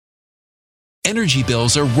energy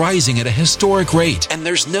bills are rising at a historic rate, and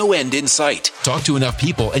there's no end in sight. Talk to enough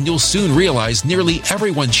people and you'll soon realize nearly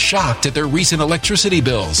everyone's shocked at their recent electricity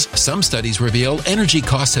bills. Some studies reveal energy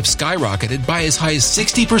costs have skyrocketed by as high as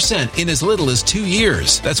 60% in as little as 2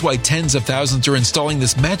 years. That's why tens of thousands are installing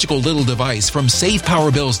this magical little device from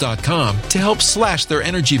SavePowerBills.com to help slash their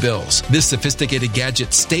energy bills. This sophisticated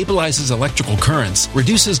gadget stabilizes electrical currents,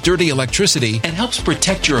 reduces dirty electricity, and helps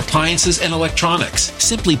protect your appliances and electronics.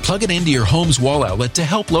 Simply plug it into your home's wall outlet to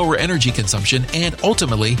help lower energy consumption and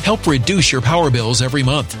ultimately help reduce your power bills every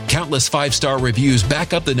month. Countless 5-star reviews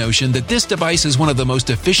back up the notion that this device is one of the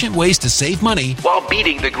most efficient ways to save money while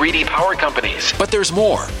beating the greedy power companies. But there's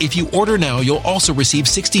more. If you order now, you'll also receive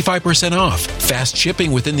 65% off, fast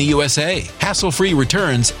shipping within the USA, hassle-free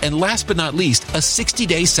returns, and last but not least, a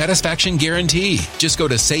 60-day satisfaction guarantee. Just go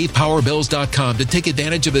to SavePowerBills.com to take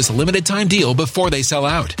advantage of this limited time deal before they sell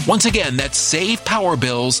out. Once again, that's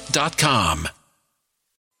SavePowerBills.com.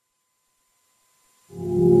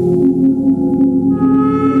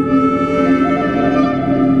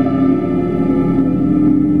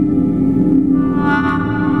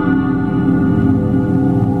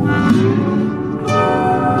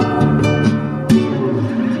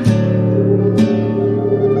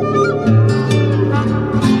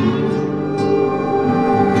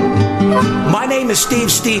 My name is Steve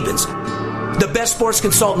Stevens, the best sports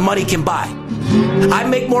consultant money can buy. I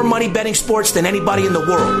make more money betting sports than anybody in the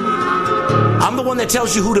world. I'm the one that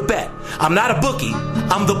tells you who to bet. I'm not a bookie.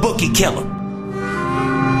 I'm the bookie killer.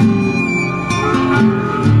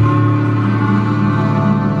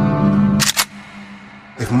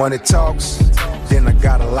 If money talks, then I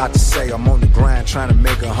got a lot to say. I'm on the grind trying to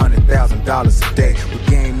make $100,000 a day. With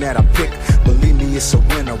game that I pick, believe me, it's a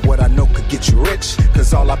winner. What I know could get you rich,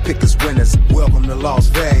 cause all I pick is winners. Welcome to Las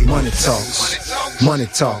Vegas. Money talks, money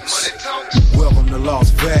talks. Welcome to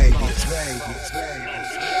Las Vegas.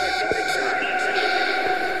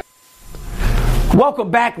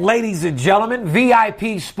 Welcome back, ladies and gentlemen.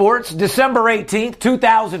 VIP Sports, December 18th,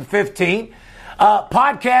 2015.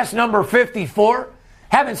 Podcast number 54.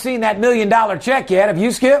 Haven't seen that $1 million check yet. Have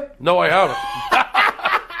you, Skip? No, I haven't.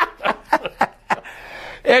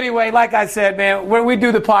 Anyway, like I said, man, when we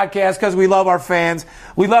do the podcast, because we love our fans,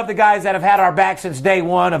 we love the guys that have had our back since day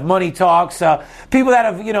one of Money Talks, people that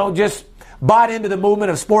have, just bought into the movement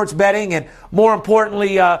of sports betting and, more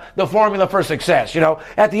importantly, the formula for success.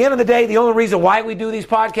 At the end of the day, the only reason why we do these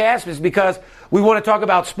podcasts is because we want to talk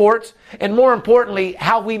about sports and, more importantly,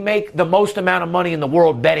 how we make the most amount of money in the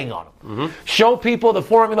world betting on them. Mm-hmm. Show people the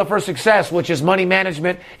formula for success, which is money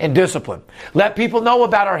management and discipline. Let people know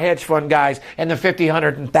about our hedge fund guys and the $50,000,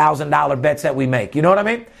 $100,000, and $1,000 bets that we make. You know what I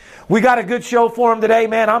mean? We got a good show for them today,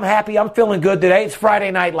 man. I'm happy. I'm feeling good today. It's Friday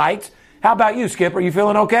Night Lights. How about you, Skip? Are you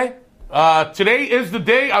feeling okay? Today is the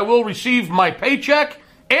day I will receive my paycheck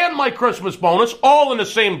and my Christmas bonus all in the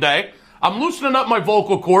same day. I'm loosening up my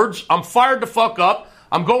vocal cords. I'm fired the fuck up.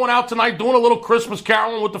 I'm going out tonight doing a little Christmas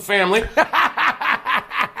caroling with the family.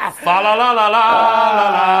 Fa la la la la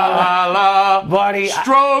la la la. Buddy,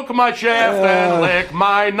 stroke my shaft and lick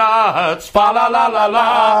my nuts. Fa la la la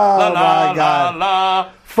la la la la la.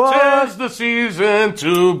 'Tis the season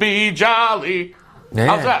to be jolly. Man,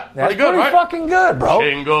 how's that? Pretty good, right? Fucking good, bro.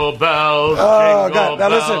 Jingle bells, jingle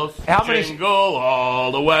bells, jingle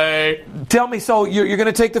all the way. Tell me, so you're going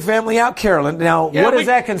to take the family out, Carolyn. Now, what does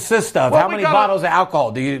that consist of? How many bottles of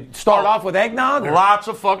alcohol? Do you start off with eggnog? Lots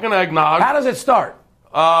of fucking eggnog. How does it start?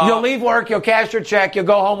 You'll leave work, you'll cash your check, you'll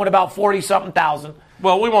go home with about 40-something thousand.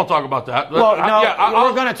 Well, we won't talk about that. Well,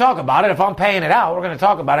 we're going to talk about it. If I'm paying it out, we're going to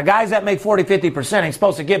talk about it. Guys that make 40-50% ain't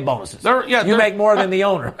supposed to get bonuses. You make more than the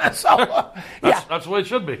owner. That's the way it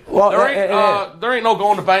should be. Well, there ain't no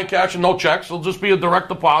going to bank cash and no checks. It'll just be a direct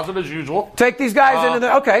deposit as usual. Take these guys into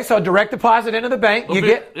the... Okay, so direct deposit into the bank.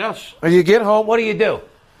 Yes. You get home. What do you do?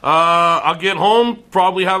 I'll get home,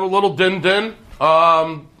 probably have a little din-din.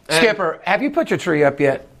 Skipper, have you put your tree up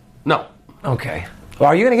yet? No. Okay. Well,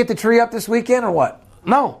 are you going to get the tree up this weekend or what?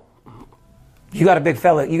 No. You got a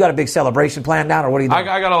big celebration planned now, or what are you doing?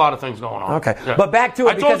 I got a lot of things going on. Okay. Yeah. But back to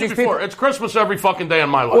it. I told you before, it's Christmas every fucking day in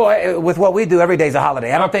my life. Well, with what we do, every day's a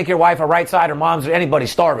holiday. I don't think your wife or right side or mom's or anybody's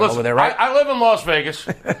starving over there, right? I live in Las Vegas.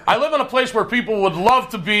 I live in a place where people would love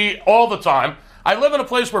to be all the time. I live in a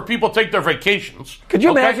place where people take their vacations. Could you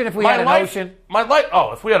imagine if we had an ocean?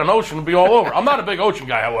 If we had an ocean, it'd be all over. I'm not a big ocein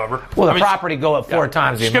guy, however. Well, property go up 4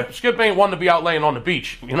 times. Skip ain't one to be out laying on the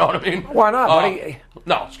beach. You know what I mean? Why not?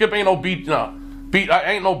 No, Skip ain't no beach. No,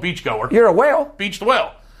 I ain't no beach goer. You're a whale. Beach the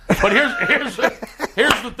whale. But here's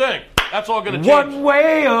the thing. That's all going to change. One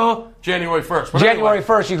whale. January 1st. January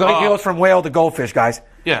 1st, he goes from whale to goldfish, guys.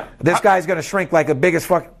 Yeah. This guy's going to shrink like a biggest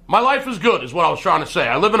fuck. My life is good, is what I was trying to say.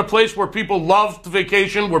 I live in a place where people love to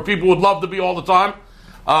vacation, where people would love to be all the time.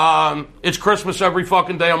 It's Christmas every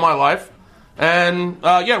fucking day of my life. And,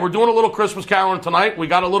 we're doing a little Christmas caroling tonight. We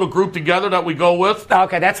got a little group together that we go with.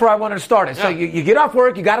 Okay, that's where I wanted to start it. So you get off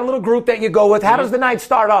work, you got a little group that you go with. How does the night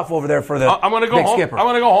start off over there for the I'm going to go home. Skipper? I'm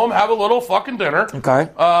going to go home, have a little fucking dinner. Okay.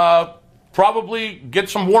 Probably get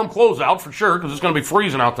some warm clothes out for sure, because it's going to be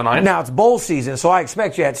freezing out tonight. Now, it's bowl season, so I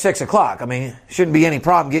expect you at 6 o'clock. I mean, shouldn't be any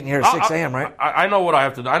problem getting here at 6 a.m., right? I know what I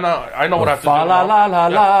have to do. I know what I have to do. La la la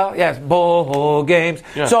la. Yes, bowl games.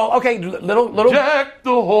 Yeah. So, okay, little. Deck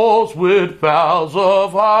the halls with boughs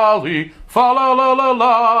of holly. Fa la la la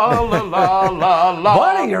la la la la la.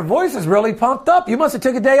 Buddy, your voice is really pumped up. You must have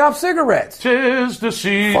took a day off cigarettes. 'Tis the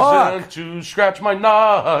season Fuck. to scratch my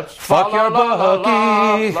nuts. Fuck your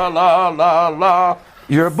bookie. La la la la.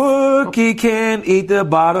 Your bookie can eat the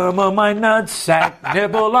bottom of my nutsack.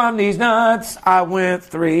 Nibble on these nuts. I went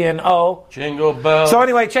 3-0. Jingle bells. So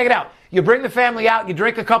anyway, check it out. You bring the family out, you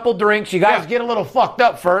drink a couple drinks, you guys get a little fucked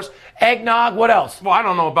up first. Eggnog, what else? Well, I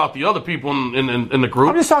don't know about the other people in the group.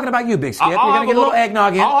 I'm just talking about you, Big Skip. You're going to get a little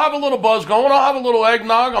eggnog in. I'll have a little buzz going. I'll have a little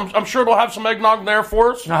eggnog. I'm sure they'll have some eggnog there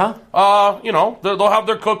for us. They'll have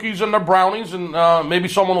their cookies and their brownies, and maybe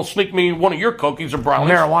someone will sneak me one of your cookies or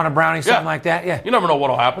brownies. Marijuana brownie, something like that, yeah. You never know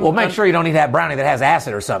what'll happen. Well, make sure you don't eat that brownie that has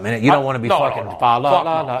acid or something in it. You don't want to be going all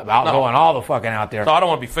the fucking out there. No, I don't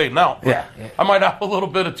want to be fading out. Yeah. I might have a little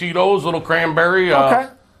bit of Tito's, a little cranberry. Okay.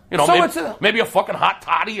 Maybe a fucking hot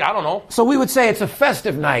toddy. I don't know. So we would say it's a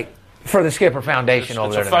festive night for the Skipper Foundation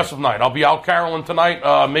over there. It's a festive night. I'll be out caroling tonight.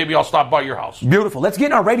 Maybe I'll stop by your house. Beautiful. Let's get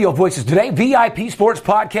in our radio voices today. VIP Sports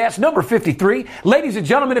Podcast number 53. Ladies and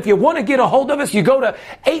gentlemen, if you want to get a hold of us, you go to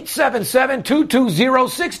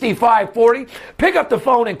 877-220-6540. Pick up the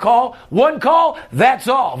phone and call. One call, that's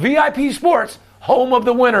all. VIP Sports, home of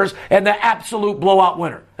the winners and the absolute blowout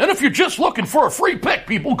winner. And if you're just looking for a free pick,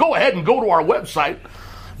 people, go ahead and go to our website,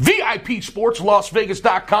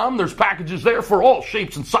 VIPSportsLasVegas.com. There's packages there for all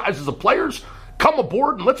shapes and sizes of players. Come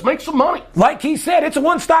aboard and let's make some money. Like he said, it's a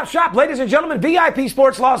one-stop shop, ladies and gentlemen. VIP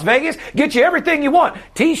Sports Las Vegas. Get you everything you want.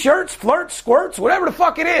 T-shirts, flirts, squirts, whatever the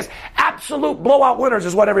fuck it is. Absolute blowout winners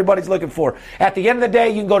is what everybody's looking for. At the end of the day,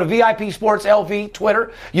 you can go to VIP Sports LV,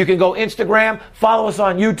 Twitter. You can go Instagram. Follow us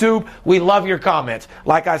on YouTube. We love your comments.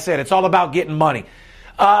 Like I said, it's all about getting money.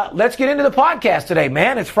 Let's get into the podcast today,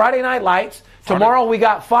 man. It's Friday Night Lights. Tomorrow we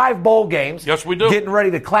got 5 bowl games. Yes, we do. Getting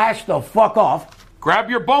ready to clash the fuck off.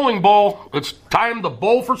 Grab your bowling ball. It's time to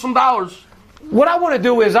bowl for some dollars. What I want to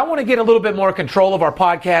do is I want to get a little bit more control of our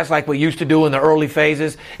podcast like we used to do in the early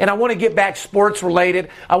phases. And I want to get back sports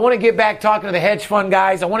related. I want to get back talking to the hedge fund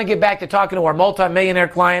guys. I want to get back to talking to our multimillionaire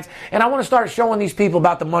clients. And I want to start showing these people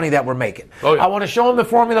about the money that we're making. Oh, yeah. I want to show them the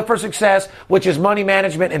formula for success, which is money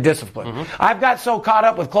management and discipline. Mm-hmm. I've got so caught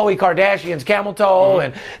up with Khloe Kardashian's camel toe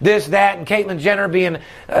and this, that, and Caitlyn Jenner being,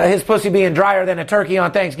 his pussy being drier than a turkey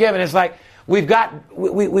on Thanksgiving. It's like, we've got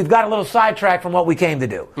a little sidetracked from what we came to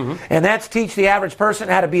do. Mm-hmm. And that's teach the average person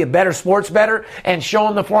how to be a better sports bettor and show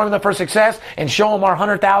them the formula for success and show them our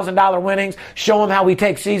 $100,000 winnings, show them how we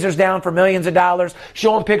take Caesars down for millions of dollars,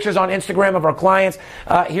 show them pictures on Instagram of our clients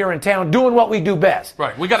here in town doing what we do best.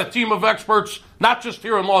 Right. We got a team of experts, not just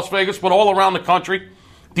here in Las Vegas, but all around the country,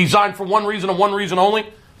 designed for one reason and one reason only.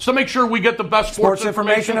 So make sure we get the best sports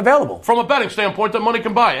information available from a betting standpoint that money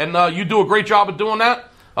can buy. And you do a great job of doing that.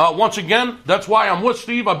 Once again, that's why I'm with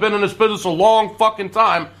Steve. I've been in this business a long fucking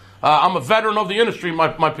time. I'm a veteran of the industry,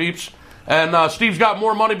 my peeps. And Steve's got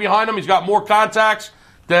more money behind him. He's got more contacts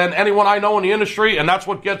than anyone I know in the industry, and that's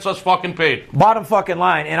what gets us fucking paid. Bottom fucking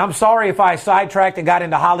line. And I'm sorry if I sidetracked and got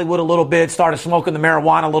into Hollywood a little bit, started smoking the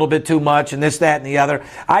marijuana a little bit too much, and this, that, and the other.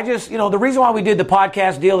 I just, the reason why we did the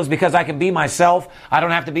podcast deal is because I can be myself. I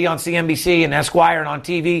don't have to be on CNBC and Esquire and on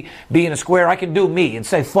TV being a square. I can do me and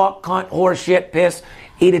say fuck, cunt, horse, shit, piss,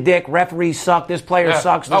 eat a dick, referees suck, this player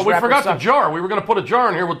sucks, this we forgot sucks. the jar. We were going to put a jar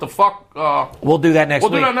in here with the fuck. We'll do that next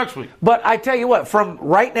week. We'll do that next week. But I tell you what, from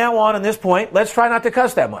right now on this point, let's try not to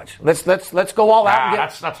cuss that much. Let's go all out. And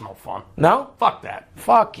that's no fun. No? Fuck that.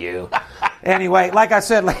 Fuck you. Anyway, like I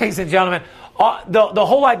said, ladies and gentlemen, the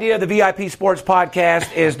whole idea of the VIP Sports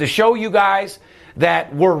Podcast is to show you guys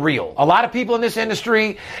that we're real. A lot of people in this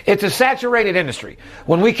industry, it's a saturated industry.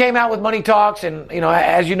 When we came out with Money Talks, and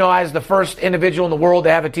as you know, I was the first individual in the world to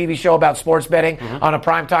have a TV show about sports betting on a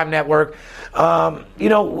primetime network.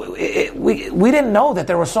 We didn't know that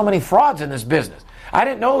there were so many frauds in this business. I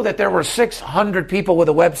didn't know that there were 600 people with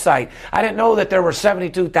a website. I didn't know that there were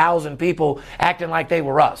 72,000 people acting like they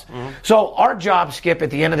were us. So our job, Skip, at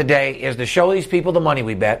the end of the day, is to show these people the money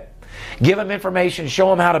we bet, give them information, show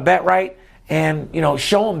them how to bet right, and,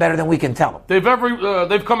 show them better than we can tell them.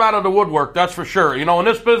 They've come out of the woodwork, that's for sure. In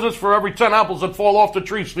this business, for every 10 apples that fall off the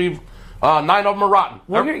tree, Steve, 9 of them are rotten.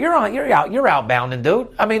 Well, you're outbounding, dude.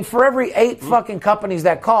 I mean, for every 8 fucking companies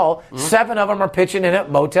that call, 7 of them are pitching in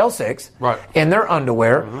at Motel 6 in their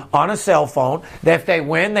underwear on a cell phone. That if they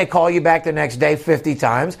win, they call you back the next day 50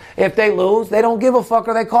 times. If they lose, they don't give a fuck,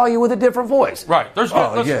 or they call you with a different voice. Right.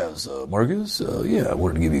 Yes, Marcus. I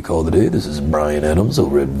wanted to give you a call today. This is Brian Adams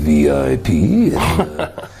over at VIP.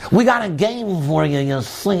 And, we got a game for you, you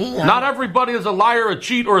see. Not everybody is a liar, a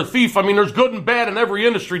cheat, or a thief. I mean, there's good and bad in every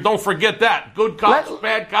industry. Don't forget that. Good cops,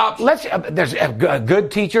 bad cops. There's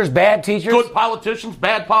good teachers, bad teachers. Good politicians,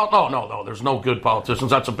 bad politicians. No. There's no good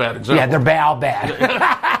politicians. That's a bad example. Yeah, they're all bad.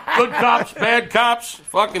 Good cops, bad cops.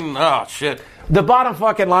 Fucking, shit. The bottom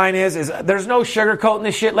fucking line is there's no sugarcoating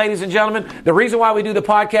this shit, ladies and gentlemen. The reason why we do the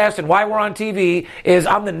podcast and why we're on TV is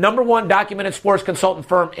I'm the #1 documented sports consultant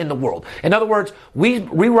firm in the world. In other words, we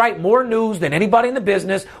write more news than anybody in the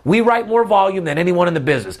business. We write more volume than anyone in the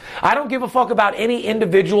business. I don't give a fuck about any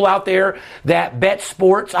individual out there that bets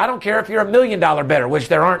sports. I don't care if you're $1 million bettor, which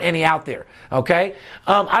there aren't any out there. Okay?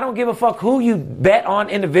 I don't give a fuck who you bet on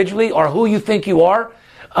individually or who you think you are.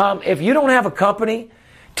 If you don't have a company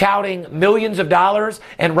touting millions of dollars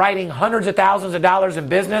and writing hundreds of thousands of dollars in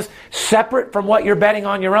business separate from what you're betting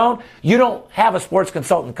on your own, you don't have a sports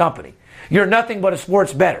consultant company. You're nothing but a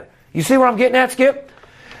sports bettor. You see where I'm getting at, Skip?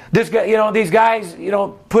 This guy, these guys,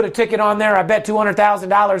 put a ticket on there. I bet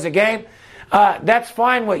 $200,000 a game. That's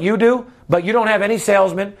fine what you do, but you don't have any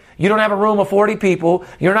salesmen. You don't have a room of 40 people.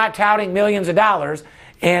 You're not touting millions of dollars.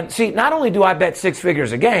 And see, not only do I bet 6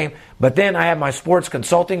 figures a game, but then I have my sports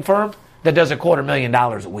consulting firm that does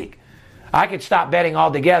 $250,000 a week. I could stop betting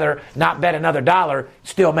altogether, not bet another dollar,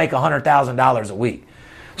 still make $100,000 a week.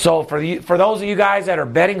 So for those of you guys that are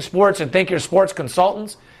betting sports and think you're sports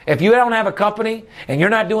consultants, if you don't have a company and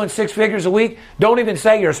you're not doing 6 figures a week, don't even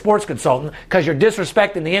say you're a sports consultant, because you're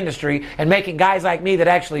disrespecting the industry and making guys like me that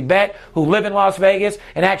actually bet, who live in Las Vegas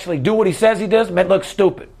and actually do what he says he does, look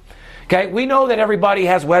stupid. Okay, we know that everybody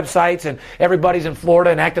has websites and everybody's in Florida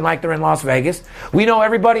and acting like they're in Las Vegas. We know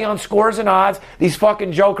everybody on Scores and Odds, these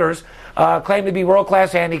fucking jokers, claim to be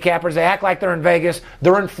world-class handicappers. They act like they're in Vegas.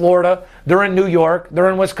 They're in Florida. They're in New York. They're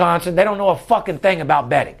in Wisconsin. They don't know a fucking thing about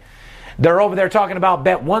betting. They're over there talking about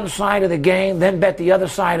bet one side of the game, then bet the other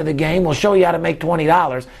side of the game. We'll show you how to make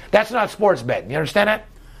 $20. That's not sports betting. You understand that?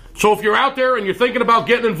 So if you're out there and you're thinking about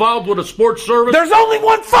getting involved with a sports service, there's only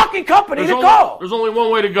one fucking company to go. There's only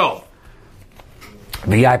one way to go.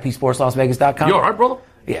 VIPSportsLasVegas.com. You all right, brother?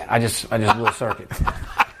 Yeah, I just blew a circuit.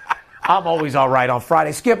 I'm always all right on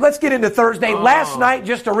Friday. Skip, let's get into Thursday. Last night,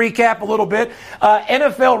 just to recap a little bit,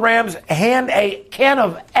 NFL Rams hand a can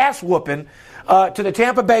of ass whooping to the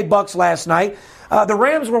Tampa Bay Bucks last night. The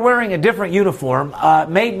Rams were wearing a different uniform.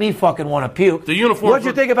 Made me fucking want to puke. What'd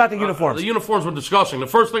you think about the uniforms? The uniforms were disgusting. The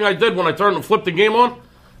first thing I did when I turned and flipped the game on,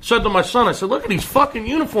 said to my son, I said, look at these fucking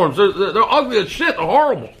uniforms. They're ugly as shit. They're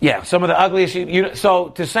horrible. Yeah, some of the ugliest. So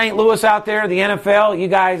to St. Louis out there, the NFL, you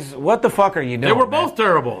guys, what the fuck are you doing? They were both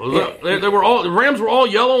terrible. They were all, the Rams were all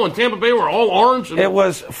yellow and Tampa Bay were all orange. It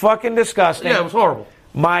was fucking disgusting. Yeah, it was horrible.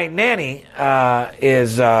 My nanny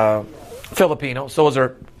is Filipino, so is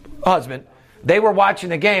her husband. They were watching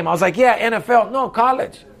the game. I was like, yeah, NFL. No,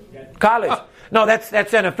 college. No, that's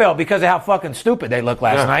NFL because of how fucking stupid they looked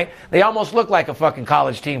last night. They almost look like a fucking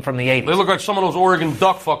college team from the 80s. They look like some of those Oregon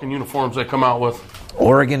Duck fucking uniforms they come out with.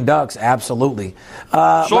 Oregon Ducks, absolutely.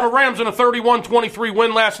 The Rams in a 31-23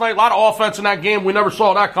 win last night. A lot of offense in that game. We never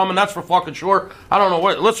saw that coming. That's for fucking sure. I don't know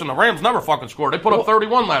what. Listen, the Rams never fucking scored. They put up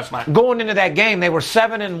 31 last night. Going into that game, they were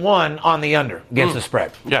 7-1 on the under against the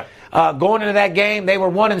spread. Yeah. Going into that game, they were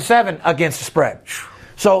 1-7 against the spread.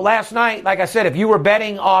 So last night, like I said, if you were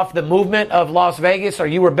betting off the movement of Las Vegas, or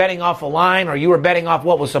you were betting off a line, or you were betting off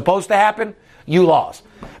what was supposed to happen, you lost.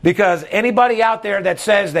 Because anybody out there that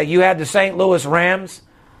says that you had the St. Louis Rams,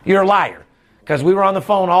 you're a liar. Because we were on the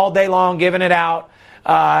phone all day long giving it out.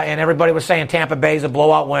 And everybody was saying Tampa Bay's a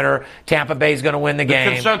blowout winner. Tampa Bay's going to win the game.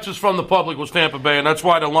 The consensus from the public was Tampa Bay, and that's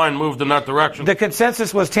why the line moved in that direction. The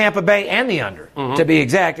consensus was Tampa Bay and the under, to be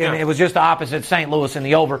exact. And it was just the opposite, St. Louis and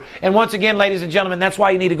the over. And once again, ladies and gentlemen, that's why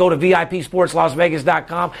you need to go to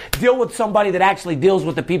VIPSportsLasVegas.com. Deal with somebody that actually deals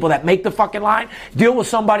with the people that make the fucking line. Deal with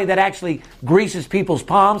somebody that actually greases people's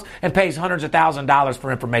palms and pays hundreds of thousands of dollars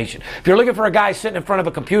for information. If you're looking for a guy sitting in front of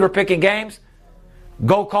a computer picking games,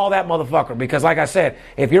 go call that motherfucker, because like I said,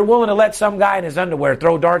 if you're willing to let some guy in his underwear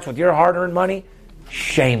throw darts with your hard-earned money,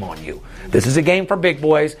 shame on you. This is a game for big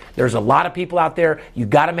boys. There's a lot of people out there. You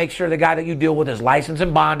got to make sure the guy that you deal with is licensed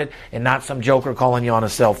and bonded and not some joker calling you on a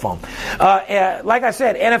cell phone. Like I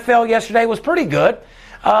said, NFL yesterday was pretty good.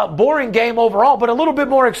 Boring game overall, but a little bit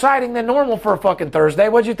more exciting than normal for a fucking Thursday.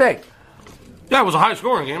 What'd you think? Yeah, it was a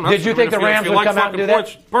high-scoring game. Did you think the Rams would come out and do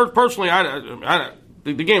that? Personally,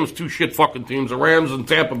 the game is two shit fucking teams, the Rams and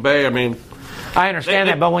Tampa Bay. I mean, I understand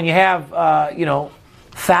that, but when you have,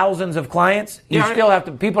 thousands of clients, you still have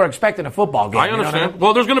to. People are expecting a football game. I understand. You know what I mean?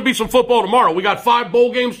 Well, there's going to be some football tomorrow. We got 5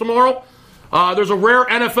 bowl games tomorrow. There's a rare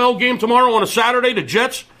NFL game tomorrow on a Saturday. The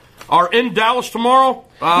Jets are in Dallas tomorrow.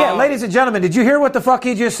 Ladies and gentlemen, did you hear what the fuck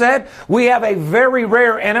he just said? We have a very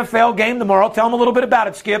rare NFL game tomorrow. Tell them a little bit about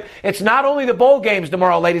it, Skip. It's not only the bowl games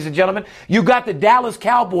tomorrow, ladies and gentlemen. You got the Dallas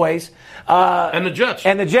Cowboys and the Jets.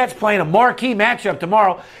 And the Jets playing a marquee matchup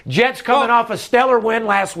tomorrow. Jets coming off a stellar win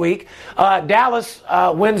last week. Dallas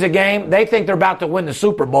wins a game. They think they're about to win the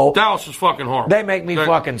Super Bowl. Dallas is fucking horrible. They make me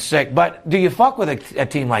fucking sick. But do you fuck with a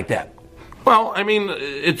team like that? Well, I mean,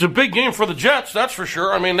 it's a big game for the Jets, that's for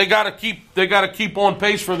sure. I mean, they got to keep on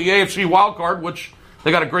pace for the AFC wild card, which they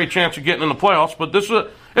got a great chance of getting in the playoffs. But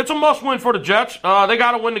it's a must-win for the Jets. They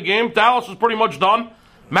got to win the game. Dallas is pretty much done.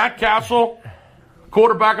 Matt Castle,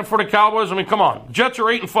 quarterbacking for the Cowboys. I mean, come on. Jets are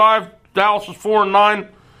 8-5. Dallas is 4-9.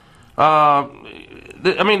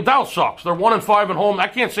 I mean, Dallas sucks. They're 1-5 at home. I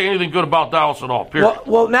can't say anything good about Dallas at all, period.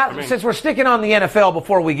 Well, now, since we're sticking on the NFL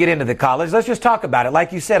before we get into the college, let's just talk about it.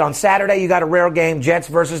 Like you said, on Saturday, you got a rare game, Jets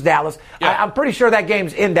versus Dallas. Yeah. I'm pretty sure that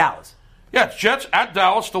game's in Dallas. Yeah, it's Jets at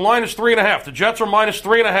Dallas. The line is 3.5. The Jets are minus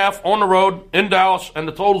 3.5 on the road in Dallas, and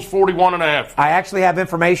the total's 41.5. I actually have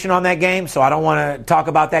information on that game, so I don't want to talk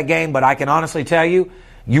about that game, but I can honestly tell you,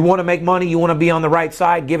 you want to make money, you want to be on the right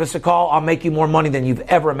side, give us a call. I'll make you more money than you've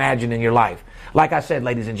ever imagined in your life. Like I said,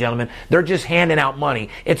 ladies and gentlemen, they're just handing out money.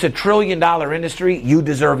 It's $1 trillion industry. You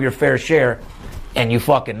deserve your fair share, and you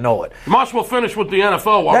fucking know it. You might as well finish with the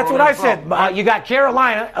NFL. That's what I said. You got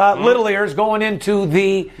Carolina, Little Ears, going into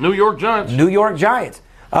the New York Giants.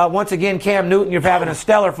 Once again, Cam Newton, you're having a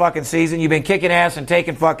stellar fucking season. You've been kicking ass and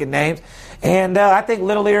taking fucking names. And I think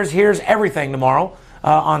Little Ears hears everything tomorrow.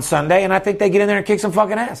 On Sunday, and I think they get in there and kick some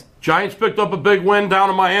fucking ass. Giants picked up a big win down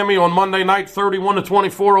in Miami on Monday night,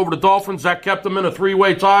 31-24 over the Dolphins. That kept them in a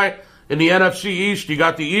 3-way tie in the NFC East. You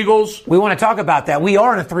got the Eagles. We want to talk about that. We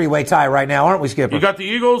are in a 3-way tie right now, aren't we, Skipper? You got the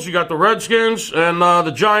Eagles, you got the Redskins, and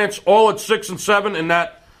the Giants all at 6-7 in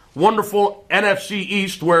that wonderful NFC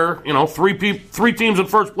East where, three teams in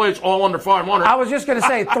first place, all under 500. I was just going to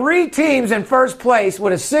say, 3 teams in first place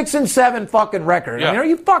with a 6-7 fucking record. Yeah. I mean, are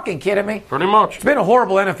you fucking kidding me? Pretty much. It's been a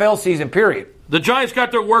horrible NFL season, period. The Giants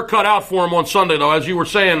got their work cut out for them on Sunday, though. As you were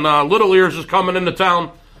saying, Little Ears is coming into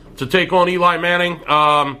town to take on Eli Manning.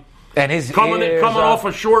 And his coming off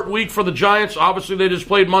a short week for the Giants. Obviously, they just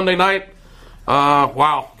played Monday night.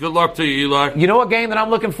 Wow. Good luck to you, Eli. You know what game that I'm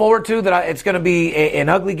looking forward to? It's going to be an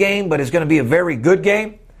ugly game, but it's going to be a very good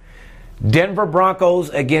game? Denver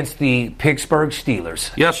Broncos against the Pittsburgh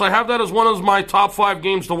Steelers. Yes, I have that as one of my top 5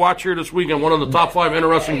 games to watch here this weekend. One of the top 5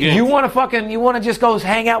 interesting games. You want to just go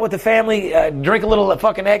hang out with the family, drink a little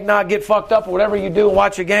fucking eggnog, get fucked up, or whatever you do, and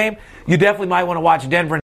watch a game? You definitely might want to watch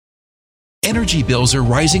Denver. Energy bills are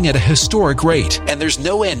rising at a historic rate, and there's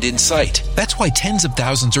no end in sight. That's why tens of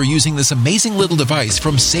thousands are using this amazing little device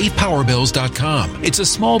from SavePowerBills.com. It's a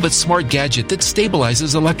small but smart gadget that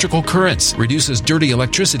stabilizes electrical currents, reduces dirty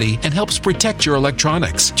electricity, and helps protect your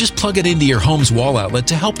electronics. Just plug it into your home's wall outlet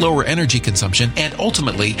to help lower energy consumption and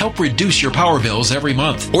ultimately help reduce your power bills every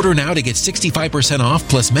month. Order now to get 65% off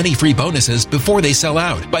plus many free bonuses before they sell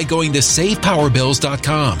out by going to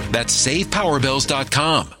SavePowerBills.com. That's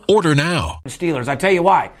SavePowerBills.com. Order now. Steelers. I tell you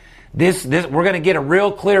why. This we're going to get a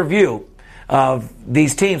real clear view of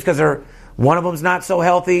these teams because one of them's not so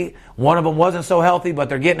healthy, one of them wasn't so healthy, but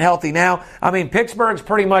they're getting healthy now. I mean, Pittsburgh's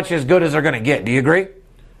pretty much as good as they're going to get. Do you agree?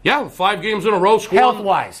 Yeah, 5 games in a row.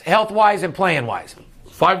 Health-wise and playing-wise.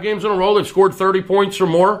 5 games in a row, they've scored 30 points or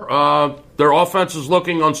more. Their offense is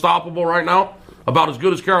looking unstoppable right now, about as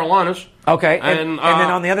good as Carolina's. Okay, and then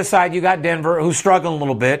on the other side, you got Denver, who's struggling a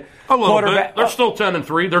little bit. A little bit. They're still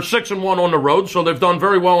 10-3. They're 6-1 on the road, so they've done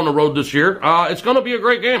very well on the road this year. It's going to be a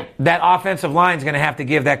great game. That offensive line's going to have to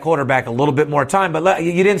give that quarterback a little bit more time. But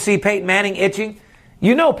you didn't see Peyton Manning itching?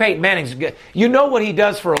 You know Peyton Manning's good. You know what he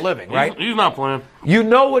does for a living, right? He's not playing. You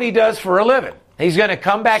know what he does for a living. He's going to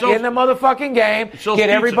come back in the motherfucking game, get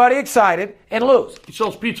everybody excited, and lose. He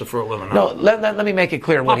sells pizza for a living. Huh? No, let me make it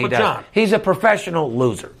clear what he does. John. He's a professional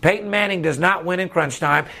loser. Peyton Manning does not win in crunch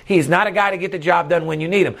time. He's not a guy to get the job done when you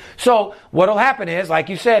need him. So what will happen is, like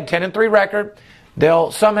you said, 10-3 record.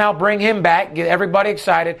 they'll somehow bring him back, get everybody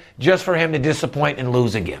excited, just for him to disappoint and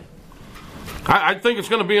lose again. I think it's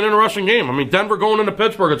going to be an interesting game. I mean, Denver going into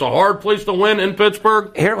Pittsburgh, it's a hard place to win in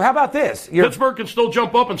Pittsburgh. Here, how about this? Pittsburgh can still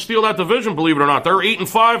jump up and steal that division, believe it or not. They're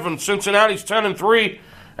 8-5, and Cincinnati's 10-3,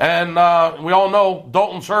 and we all know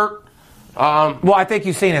Dalton's hurt. Well, I think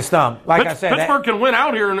you've seen his thumb. Like I said, Pittsburgh can win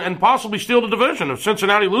out here and possibly steal the division if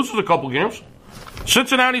Cincinnati loses a couple games.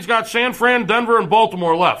 Cincinnati's got San Fran, Denver, and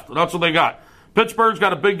Baltimore left. That's what they got. Pittsburgh's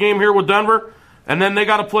got a big game here with Denver, and then they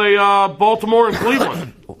got to play Baltimore and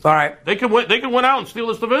Cleveland. All right. They can win out and steal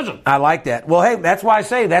this division. I like that. Well, hey, that's why I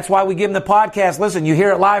say, that's why we give them the podcast. Listen, you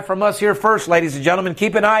hear it live from us here first, ladies and gentlemen.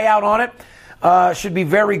 Keep an eye out on it. Should be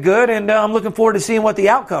very good, and I'm looking forward to seeing what the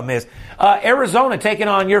outcome is. Arizona taking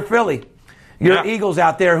on your Philly. Your Eagles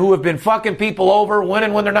out there who have been fucking people over,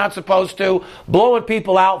 winning when they're not supposed to, blowing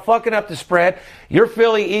people out, fucking up the spread. Your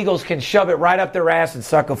Philly Eagles can shove it right up their ass and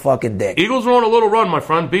suck a fucking dick. Eagles are on a little run, my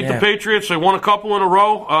friend. Beat the Patriots. They won a couple in a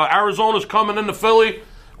row. Arizona's coming into Philly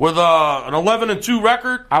with an 11-2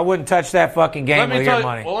 record. I wouldn't touch that fucking game with your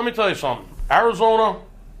money. Well, let me tell you something. Arizona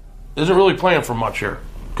isn't really playing for much here,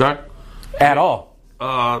 okay? At all.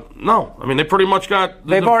 No. I mean, they pretty much got...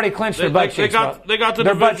 They've already clinched their butt cheeks. They got the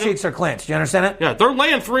their division. Butt cheeks are clinched. You understand it? Yeah, they're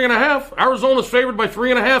laying 3.5. Arizona's favored by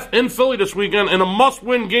 3.5 in Philly this weekend in a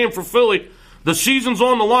must-win game for Philly. The season's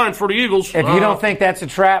on the line for the Eagles. If you don't think that's a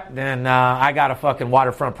trap, then I got a fucking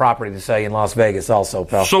waterfront property to sell you in Las Vegas also,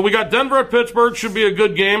 pal. So we got Denver at Pittsburgh. Should be a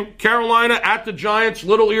good game. Carolina at the Giants.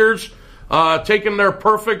 Little Ears taking their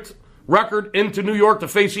perfect record into New York to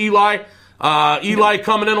face Eli. Eli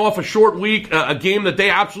coming in off a short week, a game that they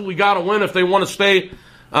absolutely got to win if they want to stay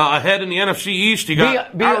ahead in the NFC East. You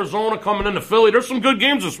got Arizona coming into Philly. There's some good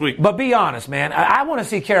games this week. But be honest, man. I want to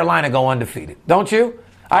see Carolina go undefeated. Don't you?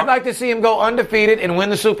 I'd like to see him go undefeated and win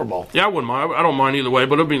the Super Bowl. Yeah, I wouldn't mind. I don't mind either way,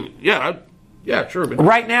 but it'd be, sure.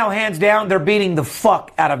 Right now, hands down, they're beating the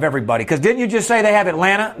fuck out of everybody. Because didn't you just say they have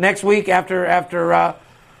Atlanta next week after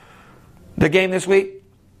the game this week?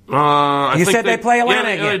 You said they play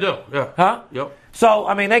Atlanta again. Yeah, they do. Yeah. Huh? Yep. So,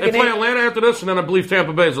 I mean, they can play Atlanta after this, and then I believe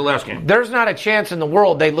Tampa Bay is the last game. There's not a chance in the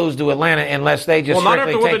world they lose to Atlanta unless they just not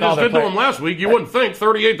after what they take all just their did to them last week. You wouldn't think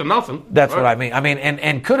 38-0. That's what I mean. I mean,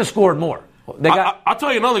 and could have scored more. I'll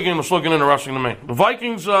tell you another game that's looking interesting to me. The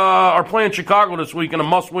Vikings are playing Chicago this week in a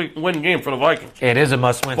must-win game for the Vikings. It is a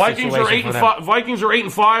must-win situation for them. Vikings are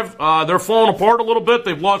 8-5. They're falling apart a little bit.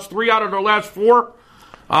 They've lost 3 out of their last 4.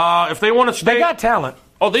 If they want to stay, they got talent.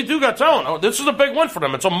 Oh, they do got talent. Oh, this is a big win for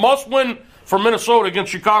them. It's a must-win for Minnesota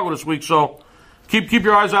against Chicago this week. So keep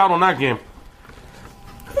your eyes out on that game.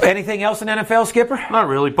 Anything else in NFL, Skipper? Not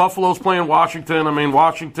really. Buffalo's playing Washington. I mean,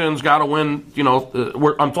 Washington's got to win. You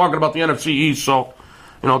know, I'm talking about the NFC East. So,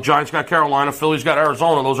 you know, Giants got Carolina, Philly's got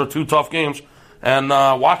Arizona. Those are 2 tough games. And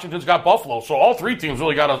Washington's got Buffalo. So all 3 teams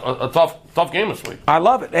really got a tough game this week. I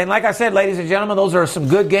love it. And like I said, ladies and gentlemen, those are some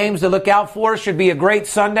good games to look out for. Should be a great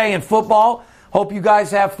Sunday in football. Hope you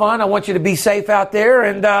guys have fun. I want you to be safe out there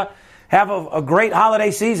and have a great holiday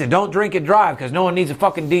season. Don't drink and drive because no one needs a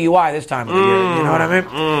fucking DUI this time of the year. You know what I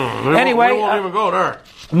mean? Anyway, we won't even go there.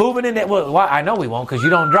 Moving into well, I know we won't because you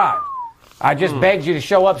don't drive. I just begged you to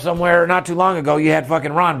show up somewhere not too long ago. You had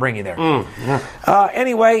fucking Ron bring you there.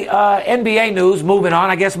 Anyway, NBA news. Moving on.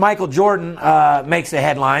 I guess Michael Jordan makes the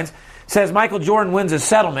headlines. Says Michael Jordan wins a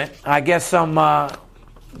settlement. I guess some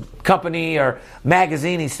company or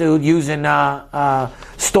magazine he sued using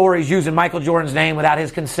stories using Michael Jordan's name without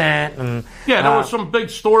his consent. And, there were some big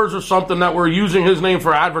stores or something that were using his name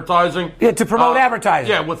for advertising. Yeah, to promote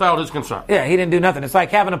advertising. Yeah, without his consent. Yeah, he didn't do nothing. It's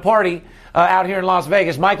like having a party out here in Las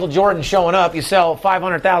Vegas. Michael Jordan showing up. You sell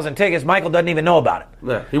 500,000 tickets. Michael doesn't even know about it.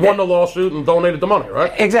 Yeah, he won the lawsuit and donated the money,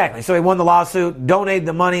 right? Exactly. So he won the lawsuit, donated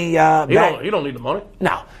the money back. He don't need the money.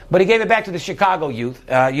 No. But he gave it back to the Chicago youth.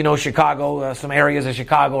 You know, Chicago, some areas of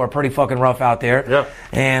Chicago are pretty fucking rough out there. Yeah.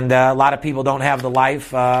 And a lot of people don't have the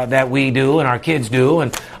life that we do and our kids do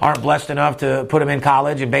and aren't blessed enough to put them in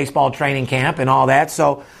college and baseball training camp and all that.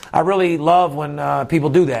 So I really love when people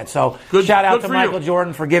do that. So shout out to Michael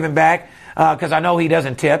Jordan for giving back. Because I know he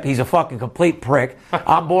doesn't tip. He's a fucking complete prick.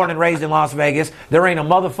 I'm born and raised in Las Vegas. There ain't a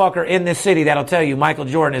motherfucker in this city that'll tell you Michael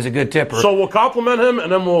Jordan is a good tipper. So we'll compliment him, and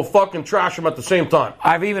then we'll fucking trash him at the same time.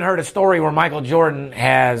 I've even heard a story where Michael Jordan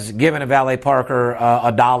has given a valet parker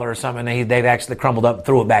 $1 or something, and they've actually crumbled up and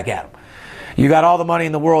threw it back at him. You got all the money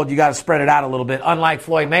in the world. You got to spread it out a little bit. Unlike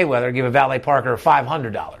Floyd Mayweather, give a valet parker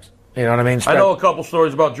 $500. You know what I mean? I know a couple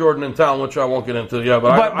stories about Jordan in town, which I won't get into. Yeah,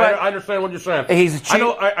 but I understand what you're saying. He's cheap.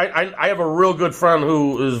 I have a real good friend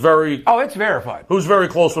who is very... Oh, it's verified. Who's very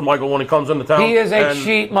close with Michael when he comes into town. He is a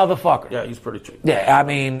cheap motherfucker. Yeah, he's pretty cheap. Yeah, I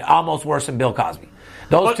mean, almost worse than Bill Cosby.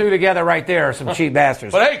 Those two together right there are some cheap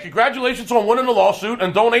bastards. But hey, congratulations on winning the lawsuit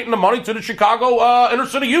and donating the money to the Chicago inner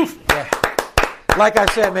city youth. Yeah. Like I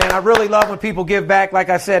said, man, I really love when people give back. Like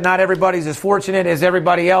I said, not everybody's as fortunate as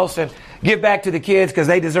everybody else, and give back to the kids because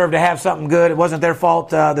they deserve to have something good. It wasn't their fault,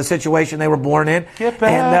 the situation they were born in.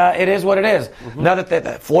 And it is what it is. Another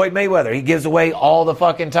Floyd Mayweather, he gives away all the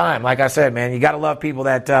fucking time. Like I said, man, you got to love people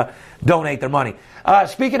that donate their money.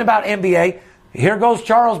 Speaking about NBA, here goes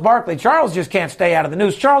Charles Barkley. Charles just can't stay out of the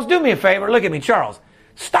news. Charles, do me a favor. Look at me, Charles.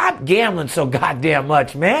 Stop gambling so goddamn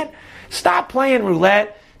much, man. Stop playing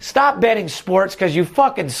roulette. Stop betting sports because you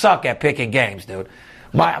fucking suck at picking games, dude.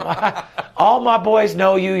 All my boys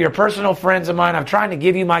know you. You're personal friends of mine. I'm trying to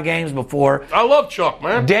give you my games before. I love Chuck,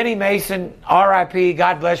 man. Denny Mason, R.I.P.,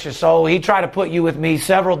 God bless your soul. He tried to put you with me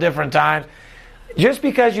several different times. Just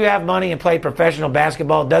because you have money and play professional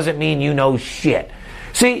basketball doesn't mean you know shit.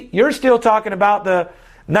 See, you're still talking about the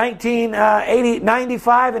 95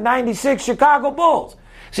 and 96 Chicago Bulls.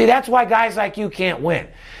 See, that's why guys like you can't win.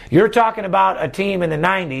 You're talking about a team in the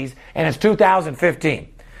 90s, and it's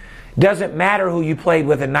 2015. Doesn't matter who you played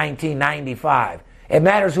with in 1995. It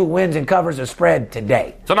matters who wins and covers a spread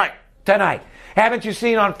today. Tonight. Haven't you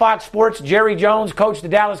seen on Fox Sports, Jerry Jones coached the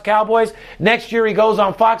Dallas Cowboys? Next year he goes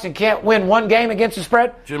on Fox and can't win one game against the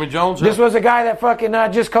spread? Jimmy Jones? This was a guy that fucking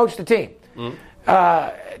just coached the team.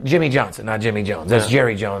 Jimmy Johnson, not Jimmy Jones. That's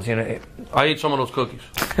Jerry Jones. You know. I ate some of those cookies.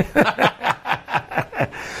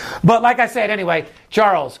 But like I said, anyway,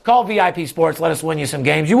 Charles, call VIP Sports. Let us win you some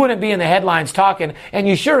games. You wouldn't be in the headlines talking, and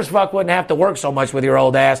you sure as fuck wouldn't have to work so much with your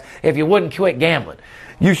old ass if you wouldn't quit gambling.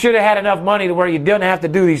 You should have had enough money to where you didn't have to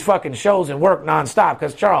do these fucking shows and work nonstop.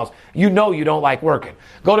 Because, Charles, you know you don't like working.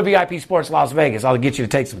 Go to VIP Sports Las Vegas. I'll get you to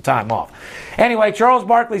take some time off. Anyway, Charles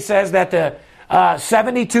Barkley says that the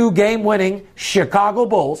 72 game-winning Chicago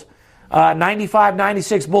Bulls,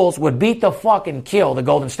 95-96 Bulls, would beat the fucking kill the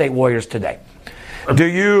Golden State Warriors today. Do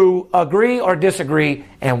you agree or disagree,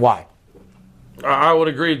 and why? I would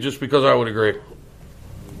agree just because I would agree.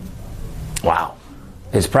 Wow.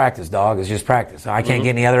 It's practice, dog. It's just practice. I can't get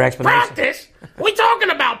any other explanation. Practice? We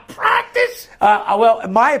talking about practice? Well,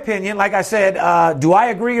 in my opinion, like I said, do I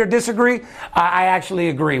agree or disagree? I actually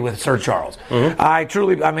agree with Sir Charles.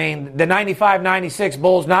 I mean, the 95-96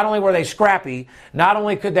 Bulls, not only were they scrappy, not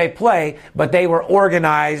only could they play, but they were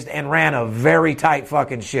organized and ran a very tight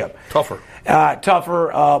fucking ship.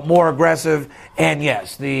 Tougher, more aggressive. And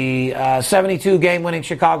yes, the 72 game-winning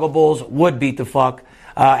Chicago Bulls would beat the fuck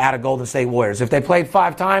out of Golden State Warriors. If they played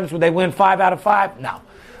 5 times, would they win 5 out of 5? No.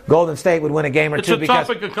 Golden State would win a game or two. It's a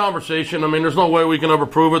topic of conversation. I mean, there's no way we can ever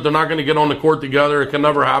prove it. They're not going to get on the court together. It can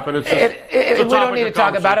never happen. It's we don't need to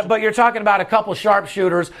talk about it, but you're talking about a couple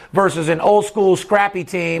sharpshooters versus an old-school, scrappy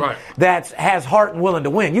team that has heart and willing to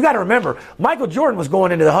win. You got to remember, Michael Jordan was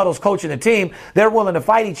going into the huddles coaching the team. They're willing to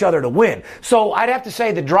fight each other to win. So I'd have to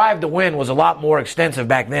say the drive to win was a lot more extensive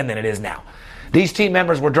back then than it is now. These team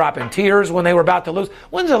members were dropping tears when they were about to lose.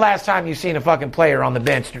 When's the last time you've seen a fucking player on the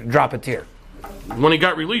bench drop a tear? When he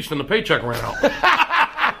got released and the paycheck ran out.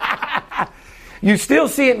 You still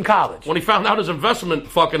see it in college. When he found out his investment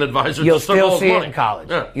fucking advisor You'll just took all still his see money. it in college.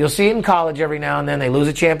 Yeah. You'll see it in college every now and then. They lose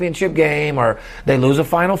a championship game or they lose a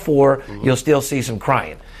Final Four. You'll still see some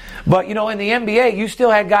crying. But, you know, in the NBA, you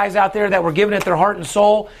still had guys out there that were giving it their heart and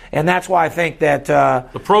soul, and that's why I think that...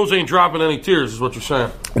 the pros ain't dropping any tears, is what you're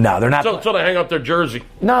saying. No, they're not. Until they hang up their jersey.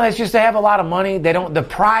 No, it's just they have a lot of money. They don't. The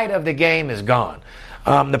pride of the game is gone.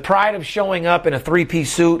 The pride of showing up in a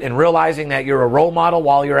 3-piece suit and realizing that you're a role model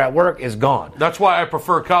while you're at work is gone. That's why I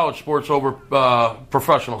prefer college sports over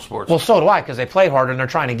professional sports. Well, so do I, because they play harder and they're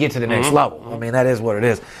trying to get to the next level. I mean, that is what it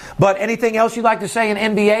is. But anything else you'd like to say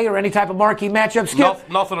in NBA or any type of marquee matchup, Skip?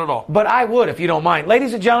 Nothing at all. But I would, if you don't mind.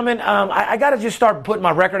 Ladies and gentlemen, I got to just start putting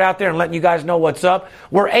my record out there and letting you guys know what's up.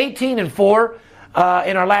 We're 18-4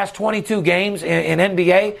 in our last 22 games in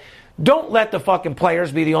NBA. Don't let the fucking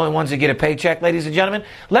players be the only ones that get a paycheck, ladies and gentlemen.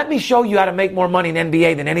 Let me show you how to make more money in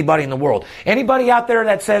NBA than anybody in the world. Anybody out there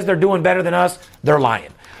that says they're doing better than us, they're lying.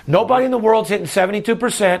 Nobody in the world's hitting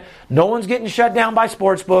 72%. No one's getting shut down by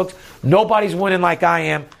sports books. Nobody's winning like I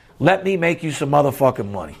am. Let me make you some motherfucking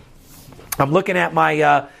money. I'm looking at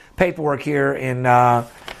my paperwork here in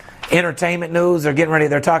entertainment news. They're getting ready.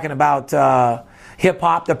 They're talking about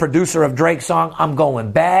hip-hop, the producer of Drake's song. I'm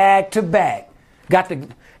going back to back.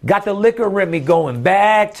 Got the liquor in me going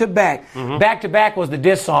back to back. Back to back was the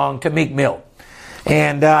diss song to Meek Mill.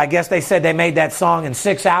 And I guess they said they made that song in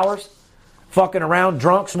 6 hours. Fucking around,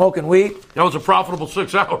 drunk, smoking weed. That was a profitable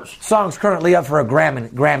 6 hours. Song's currently up for a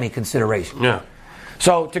Grammy consideration. Yeah.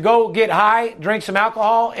 So to go get high, drink some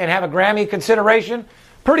alcohol, and have a Grammy consideration,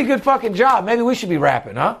 pretty good fucking job. Maybe we should be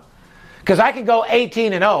rapping, huh? Because I could go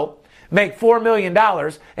 18-0, make $4 million,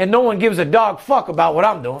 and no one gives a dog fuck about what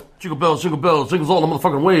I'm doing. Jingle bells, jingles all the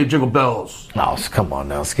motherfucking way, jingle bells. No, come on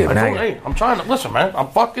now, Skip. Hey, I'm trying to, listen, man,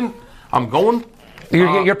 I'm going.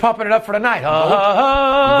 You're pumping it up for the night.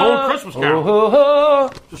 I'm going Christmas carol.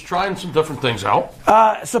 Just trying some different things out.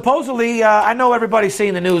 Supposedly, I know everybody's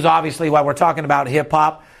seen the news, obviously, while we're talking about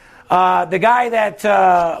hip-hop. The guy that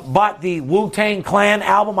bought the Wu-Tang Clan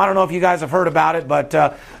album, I don't know if you guys have heard about it, but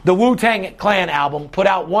the Wu-Tang Clan album put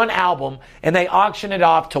out one album, and they auctioned it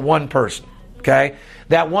off to one person. Okay?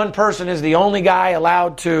 That one person is the only guy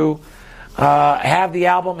allowed to have the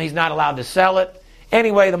album. He's not allowed to sell it.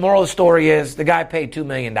 Anyway, the moral of the story is the guy paid $2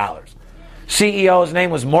 million. CEO, his name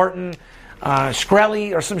was Martin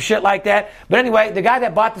Shkreli or some shit like that. But anyway, the guy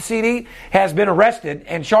that bought the CD has been arrested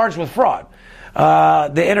and charged with fraud.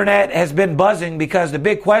 The internet has been buzzing because the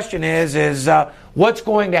big question is what's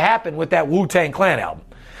going to happen with that Wu-Tang Clan album?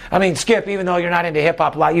 I mean, Skip, even though you're not into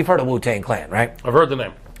hip-hop a lot, you've heard of Wu-Tang Clan, right? I've heard the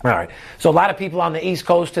name. All right. So a lot of people on the East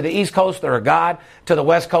Coast, to the East Coast, they're a god. To the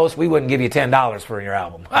West Coast, we wouldn't give you $10 for your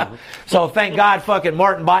album. So thank God fucking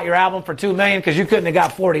Martin bought your album for $2 million because you couldn't have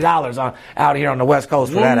got $40 out here on the West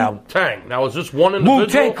Coast for that album. Wu-Tang. Now, is this one individual?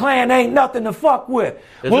 Wu-Tang Clan ain't nothing to fuck with.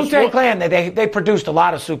 Wu-Tang Clan, they produced a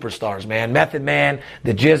lot of superstars, man. Method Man,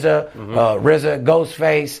 the Jizza, RZA,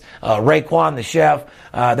 Ghostface, Raekwon the Chef.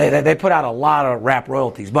 They put out a lot of rap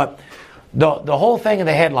royalties. But the whole thing in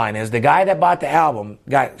the headline is the guy that bought the album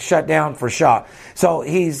got shut down for shot. So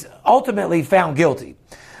he's ultimately found guilty.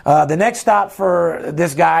 The next stop for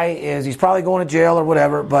this guy is he's probably going to jail or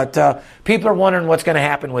whatever, but people are wondering what's going to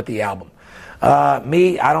happen with the album.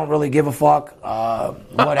 Me, I don't really give a fuck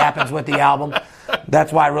what happens with the album.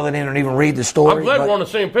 That's why I really didn't even read the story. I'm glad we're on the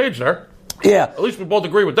same page there. Yeah. At least we both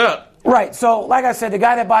agree with that. Right. So, like I said, the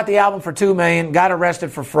guy that bought the album for $2 million got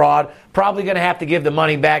arrested for fraud. Probably going to have to give the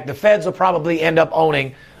money back. The feds will probably end up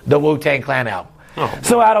owning the Wu-Tang Clan album.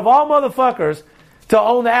 So, out of all motherfuckers to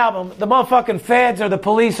own the album, the motherfucking feds or the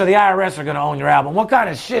police or the IRS are going to own your album. What kind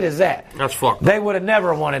of shit is that? That's fucked. They would have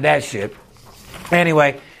never wanted that shit.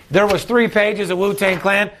 Anyway, there was 3 pages of Wu-Tang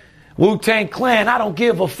Clan. Wu-Tang Clan, I don't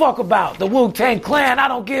give a fuck about. The Wu-Tang Clan, I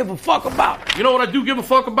don't give a fuck about. You know what I do give a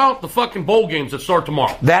fuck about? The fucking bowl games that start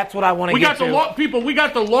tomorrow. That's what I want to get to. We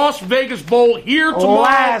got the Las Vegas Bowl here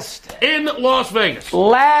tomorrow in Las Vegas.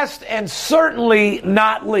 Last and certainly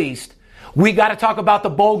not least, we got to talk about the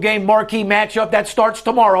bowl game marquee matchup that starts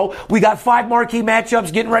tomorrow. We got 5 marquee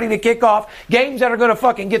matchups getting ready to kick off. Games that are going to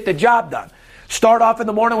fucking get the job done. Start off in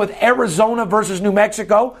the morning with Arizona versus New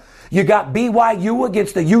Mexico. You got BYU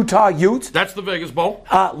against the Utah Utes. That's the Vegas Bowl.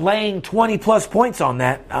 Laying 20-plus points on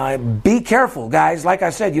that. Be careful, guys. Like I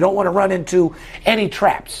said, you don't want to run into any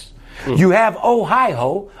traps. You have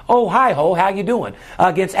Ohio, how you doing?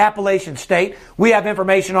 Against Appalachian State. We have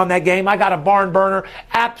information on that game. I got a barn burner,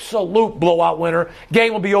 absolute blowout winner.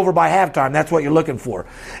 Game will be over by halftime. That's what you're looking for.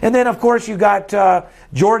 And then, of course, you got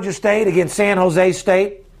Georgia State against San Jose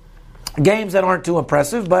State. Games that aren't too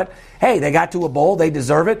impressive, but hey, they got to a bowl. They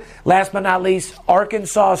deserve it. Last but not least,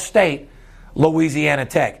 Arkansas State, Louisiana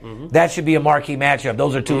Tech. That should be a marquee matchup.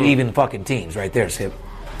 Those are 2 even fucking teams right there, Skip.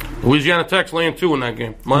 Louisiana Tech's laying 2 in that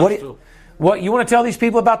game. What you want to tell these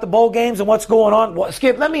people about the bowl games and what's going on?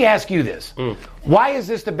 Skip, let me ask you this. Why is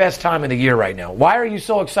this the best time of the year right now? Why are you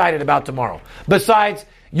so excited about tomorrow? Besides,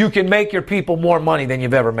 you can make your people more money than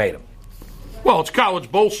you've ever made them. Well, it's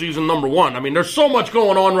college bowl season number 1. I mean, there's so much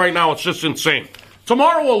going on right now, it's just insane.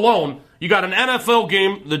 Tomorrow alone, you got an NFL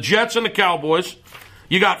game, the Jets and the Cowboys.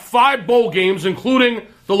 You got 5 bowl games, including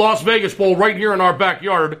the Las Vegas Bowl right here in our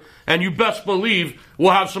backyard. And you best believe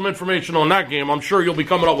we'll have some information on that game. I'm sure you'll be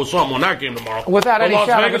coming up with something on that game tomorrow. Without any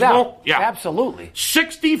shadow of a doubt. Bowl? Yeah. Absolutely.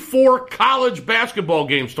 64 college basketball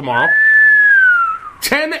games tomorrow.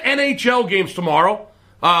 10 NHL games tomorrow.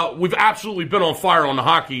 We've absolutely been on fire on the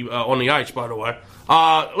hockey, on the ice, by the way.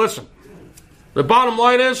 Listen, the bottom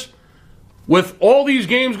line is, with all these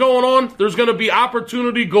games going on, there's going to be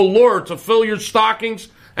opportunity galore to fill your stockings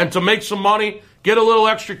and to make some money, get a little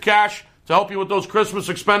extra cash to help you with those Christmas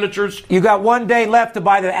expenditures. You got 1 day left to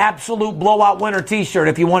buy the absolute blowout winner t-shirt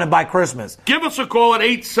if you want it by Christmas. Give us a call at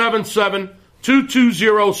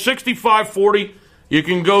 877-220-6540. You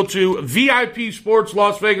can go to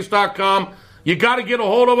VIPSportsLasVegas.com. You got to get a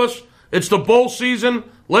hold of us. It's the bowl season.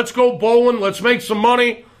 Let's go bowling. Let's make some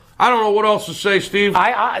money. I don't know what else to say, Steve.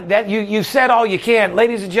 You said all you can.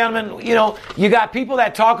 Ladies and gentlemen, you got people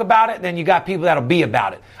that talk about it, and then you got people that'll be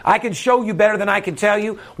about it. I can show you better than I can tell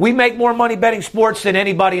you. We make more money betting sports than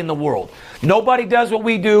anybody in the world. Nobody does what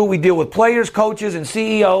we do. We deal with players, coaches, and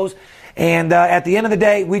CEOs. And at the end of the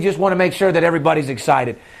day, we just want to make sure that everybody's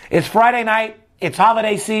excited. It's Friday night. It's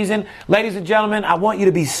holiday season. Ladies and gentlemen, I want you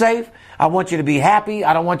to be safe. I want you to be happy.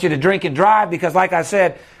 I don't want you to drink and drive because, like I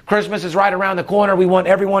said, Christmas is right around the corner. We want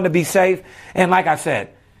everyone to be safe. And like I said,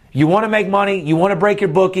 you want to make money. You want to break your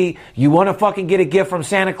bookie. You want to fucking get a gift from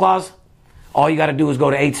Santa Claus. All you got to do is go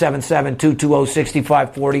to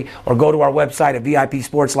 877-220-6540 or go to our website at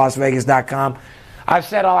VIPSportsLasVegas.com. I've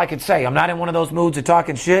said all I could say. I'm not in one of those moods of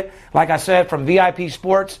talking shit. Like I said, from VIP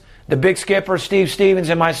Sports, the Big Skipper, Steve Stevens,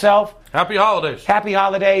 and myself. Happy holidays. Happy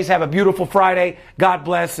holidays. Have a beautiful Friday. God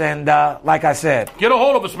bless. And like I said, get a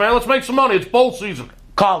hold of us, man. Let's make some money. It's bowl season.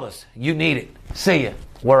 Call us. You need it. See ya.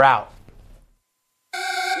 We're out.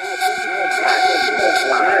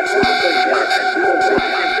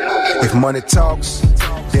 If money talks,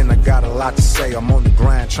 then I got a lot to say. I'm on the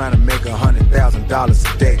grind trying to make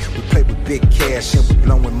 $100,000 a day. We play with big cash and we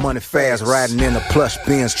blowing money fast. Riding in a plush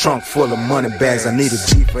Benz trunk full of money bags. I need a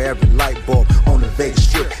G for every light bulb on the Vegas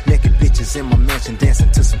Strip. Naked bitches in my mansion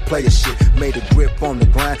dancing to some player shit. Made a grip on the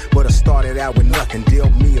grind, but I started out with nothing.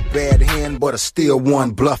 Dealt me a bad hand, but I still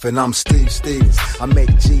won bluffing. I'm Steve Stevens. I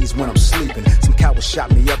make G's when I'm sleeping. Some cowards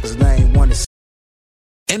shot me up cause they ain't want to.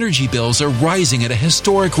 Energy bills are rising at a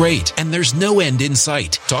historic rate, and there's no end in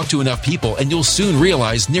sight. Talk to enough people, and you'll soon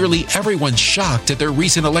realize nearly everyone's shocked at their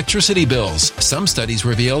recent electricity bills. Some studies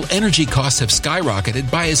reveal energy costs have skyrocketed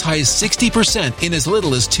by as high as 60% in as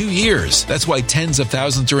little as 2 years. That's why tens of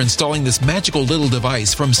thousands are installing this magical little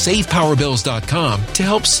device from SavePowerBills.com to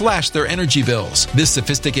help slash their energy bills. This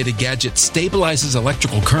sophisticated gadget stabilizes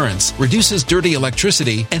electrical currents, reduces dirty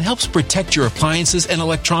electricity, and helps protect your appliances and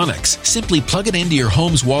electronics. Simply plug it into your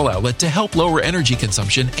home's wall outlet to help lower energy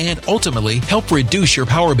consumption and ultimately help reduce your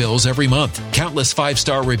power bills every month. Countless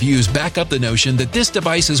 5-star reviews back up the notion that this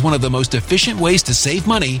device is one of the most efficient ways to save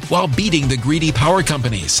money while beating the greedy power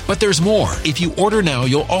companies. But there's more. If you order now,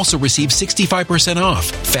 you'll also receive 65% off,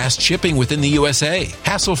 fast shipping within the USA,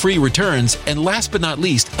 hassle-free returns, and last but not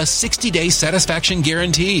least, a 60-day satisfaction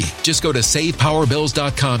guarantee. Just go to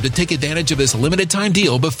SavePowerBills.com to take advantage of this limited time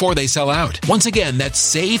deal before they sell out. Once again, that's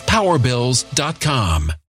SavePowerBills.com.